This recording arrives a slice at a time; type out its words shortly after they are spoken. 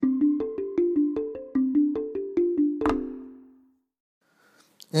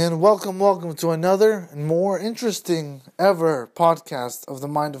And welcome to another and more interesting ever podcast of the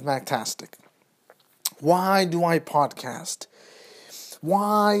Mind of Mactastic. Why do I podcast?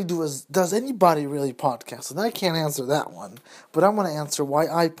 Does anybody really podcast? And I can't answer that one, but I'm going to answer why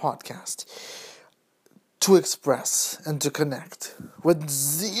I podcast. To express and to connect with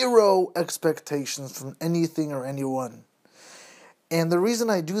zero expectations from anything or anyone. And the reason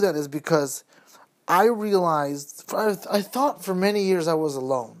I do that is because I realized, I thought for many years I was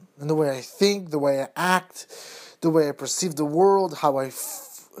alone. In the way I think, the way I act, the way I perceive the world, how I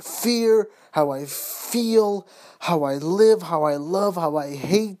fear, how I feel, how I live, how I love, how I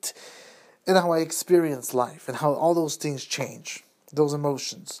hate, and how I experience life, and how all those things change, those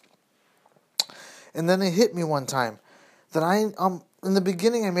emotions. And then it hit me one time that in the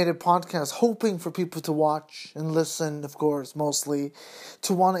beginning, I made a podcast hoping for people to watch and listen, of course, mostly,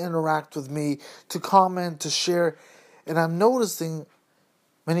 to want to interact with me, to comment, to share. And I'm noticing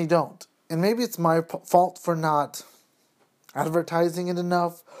many don't. And maybe it's my fault for not advertising it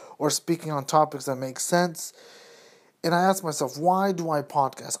enough or speaking on topics that make sense. And I ask myself, why do I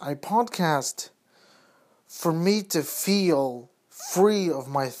podcast? I podcast for me to feel free of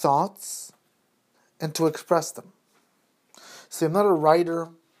my thoughts and to express them. See, I'm not a writer,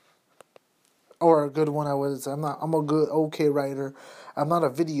 or a good one, I would say. I'm a good, okay writer. I'm not a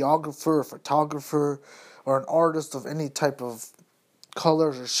videographer, a photographer, or an artist of any type of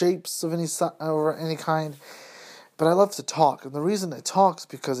colors or shapes of any kind. But I love to talk. And the reason I talk is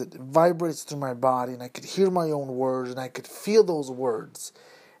because it vibrates through my body, and I could hear my own words, and I could feel those words,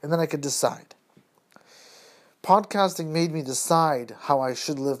 and then I could decide. Podcasting made me decide how I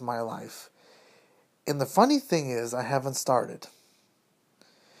should live my life. And the funny thing is, I haven't started.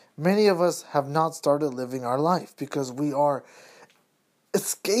 Many of us have not started living our life because we are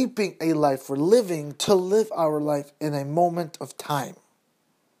escaping a life we're living to live our life in a moment of time.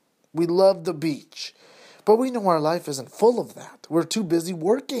 We love the beach, but we know our life isn't full of that. We're too busy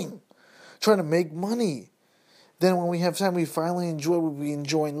working, trying to make money. Then when we have time, we finally we'll be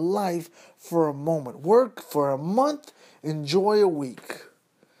enjoying life for a moment. Work for a month, enjoy a week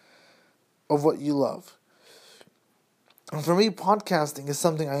of what you love. And for me, podcasting is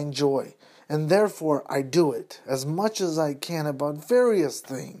something I enjoy, and therefore I do it as much as I can about various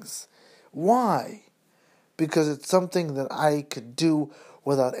things. Why? Because it's something that I could do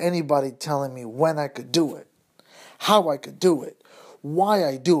without anybody telling me when I could do it, how I could do it, why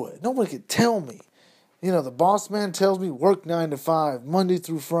I do it. Nobody could tell me. The boss man tells me work 9 to 5, Monday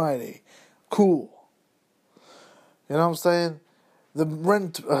through Friday. Cool. You know what I'm saying? The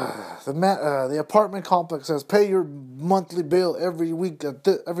rent, the apartment complex says pay your monthly bill every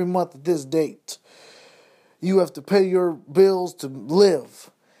month at this date. You have to pay your bills to live.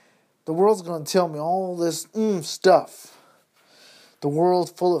 The world's going to tell me all this stuff. The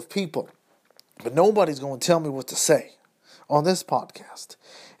world's full of people, but nobody's going to tell me what to say on this podcast.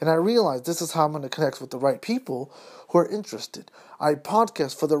 And I realize this is how I'm going to connect with the right people who are interested. I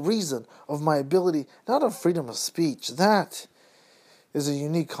podcast for the reason of my ability, not of freedom of speech. That is a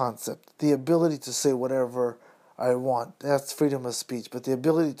unique concept. The ability to say whatever I want. That's freedom of speech. But the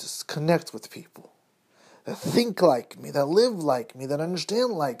ability to connect with people that think like me, that live like me, that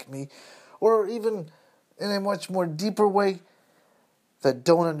understand like me, or even in a much more deeper way, that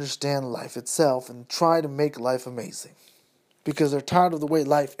don't understand life itself and try to make life amazing. Because they're tired of the way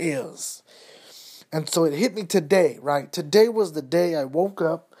life is. And so it hit me today, right? Today was the day I woke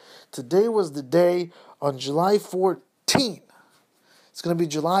up. Today was the day on July 14th. It's going to be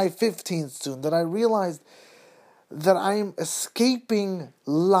July 15th soon, that I realized that I am escaping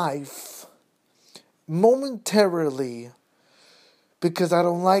life momentarily because I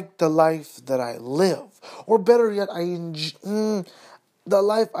don't like the life that I live. Or better yet, the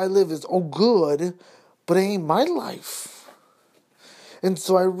life I live is good, but it ain't my life. And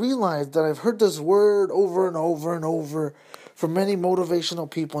so I realized that I've heard this word over and over and over from many motivational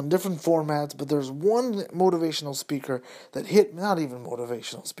people in different formats, but there's one motivational speaker that hit, not even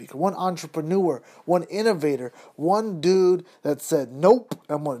motivational speaker, one entrepreneur, one innovator, one dude that said, nope,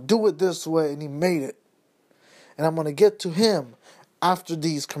 I'm going to do it this way, and he made it. And I'm going to get to him after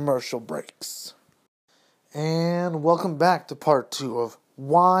these commercial breaks. And welcome back to part 2 of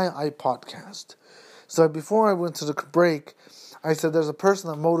why I podcast. So before I went to the break, I said there's a person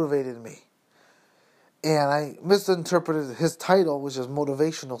that motivated me. And I misinterpreted his title, which is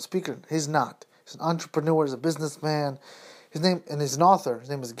motivational speaker. He's not. He's an entrepreneur, he's a businessman. He's an author. His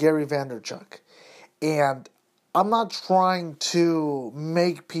name is Gary Vaynerchuk. And I'm not trying to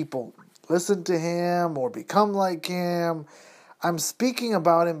make people listen to him or become like him. I'm speaking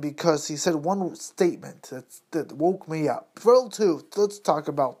about him because he said one statement that woke me up. Well, two. Let's talk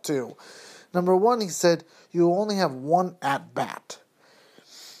about two. Number one, he said, you only have one at-bat.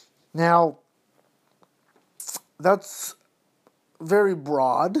 Now, that's very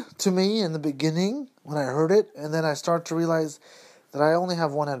broad to me in the beginning when I heard it, and then I start to realize that I only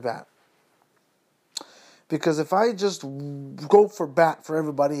have one at-bat. Because if I just go for bat for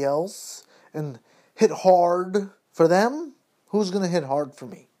everybody else and hit hard for them, who's going to hit hard for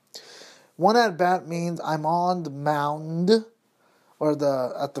me? One at-bat means I'm on the mound or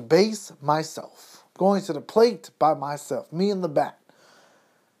at the base myself. Going to the plate by myself. Me and the bat.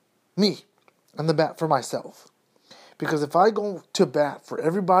 Me and the bat for myself. Because if I go to bat for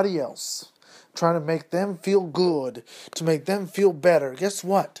everybody else, trying to make them feel good, to make them feel better, guess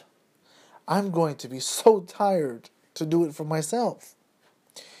what? I'm going to be so tired to do it for myself.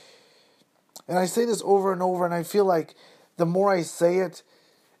 And I say this over and over, and I feel like the more I say it,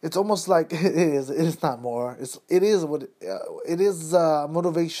 it's almost like it is not more. It is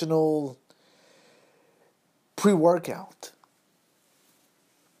motivational pre-workout.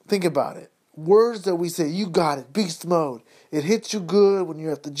 Think about it. Words that we say, you got it, beast mode. It hits you good when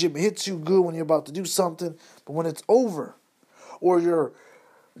you're at the gym. It hits you good when you're about to do something. But when it's over, or your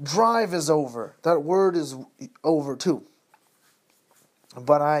drive is over, that word is over too.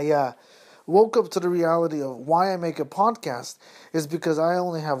 But I woke up to the reality of why I make a podcast is because I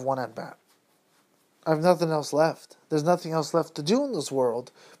only have one at-bat. I have nothing else left. There's nothing else left to do in this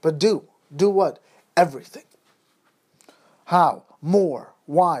world but do. Do what? Everything. How? More.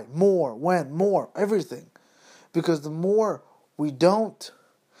 Why? More. When? More. Everything. Because the more we don't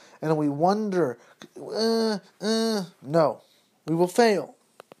and we wonder, no, we will fail.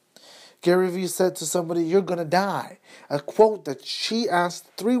 Gary Vee said to somebody, you're going to die. A quote that she asked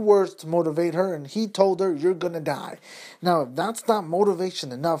 3 words to motivate her, and he told her, you're going to die. Now, if that's not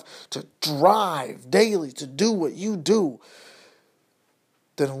motivation enough to drive daily to do what you do,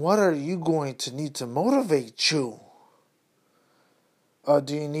 then what are you going to need to motivate you?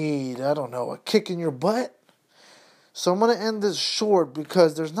 Do you need, a kick in your butt? So I'm going to end this short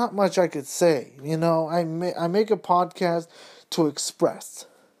because there's not much I could say. I make a podcast to express.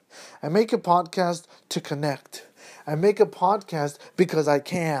 I make a podcast to connect. I make a podcast because I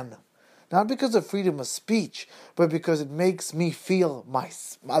can. Not because of freedom of speech, but because it makes me feel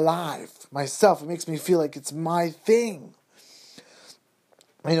alive, myself. It makes me feel like it's my thing.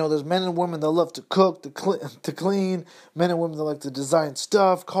 There's men and women that love to cook, to clean. Men and women that like to design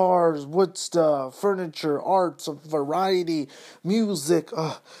stuff, cars, wood stuff, furniture, art, some variety, music.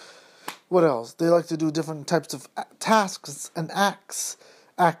 What else? They like to do different types of tasks and acts.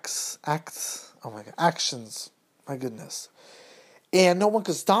 Actions. My goodness. And no one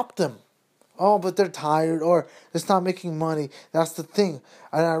can stop them. Oh, but they're tired or it's not making money. That's the thing.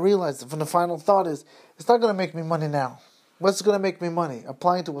 And I realized from the final thought is, it's not going to make me money now. What's going to make me money?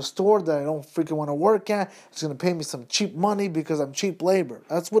 Applying to a store that I don't freaking want to work at. It's going to pay me some cheap money because I'm cheap labor.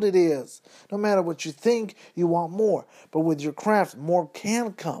 That's what it is. No matter what you think, you want more. But with your craft, more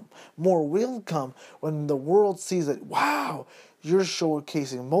can come. More will come when the world sees that, wow, you're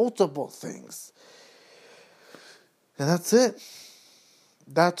showcasing multiple things. And that's it.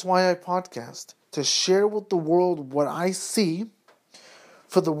 That's why I podcast. To share with the world what I see.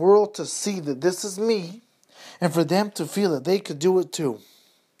 For the world to see that this is me. And for them to feel that they could do it too.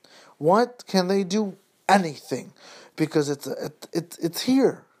 What can they do? Anything. Because it's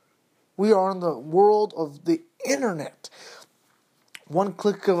here. We are in the world of the internet. One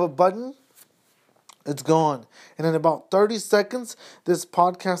click of a button, it's gone. And in about 30 seconds, this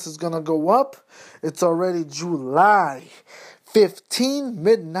podcast is going to go up. It's already July 15,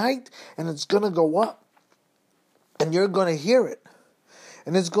 midnight, and it's going to go up. And you're going to hear it.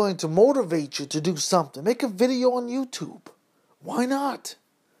 And it's going to motivate you to do something. Make a video on YouTube. Why not?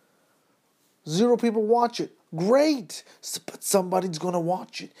 0 people watch it. Great. But somebody's going to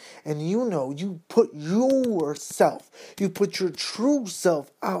watch it. And you put yourself, you put your true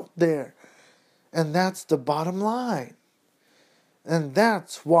self out there. And that's the bottom line. And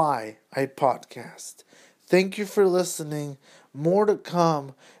that's why I podcast. Thank you for listening. More to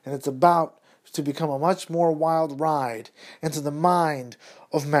come. And it's about to become a much more wild ride into the mind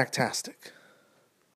of Mactastic.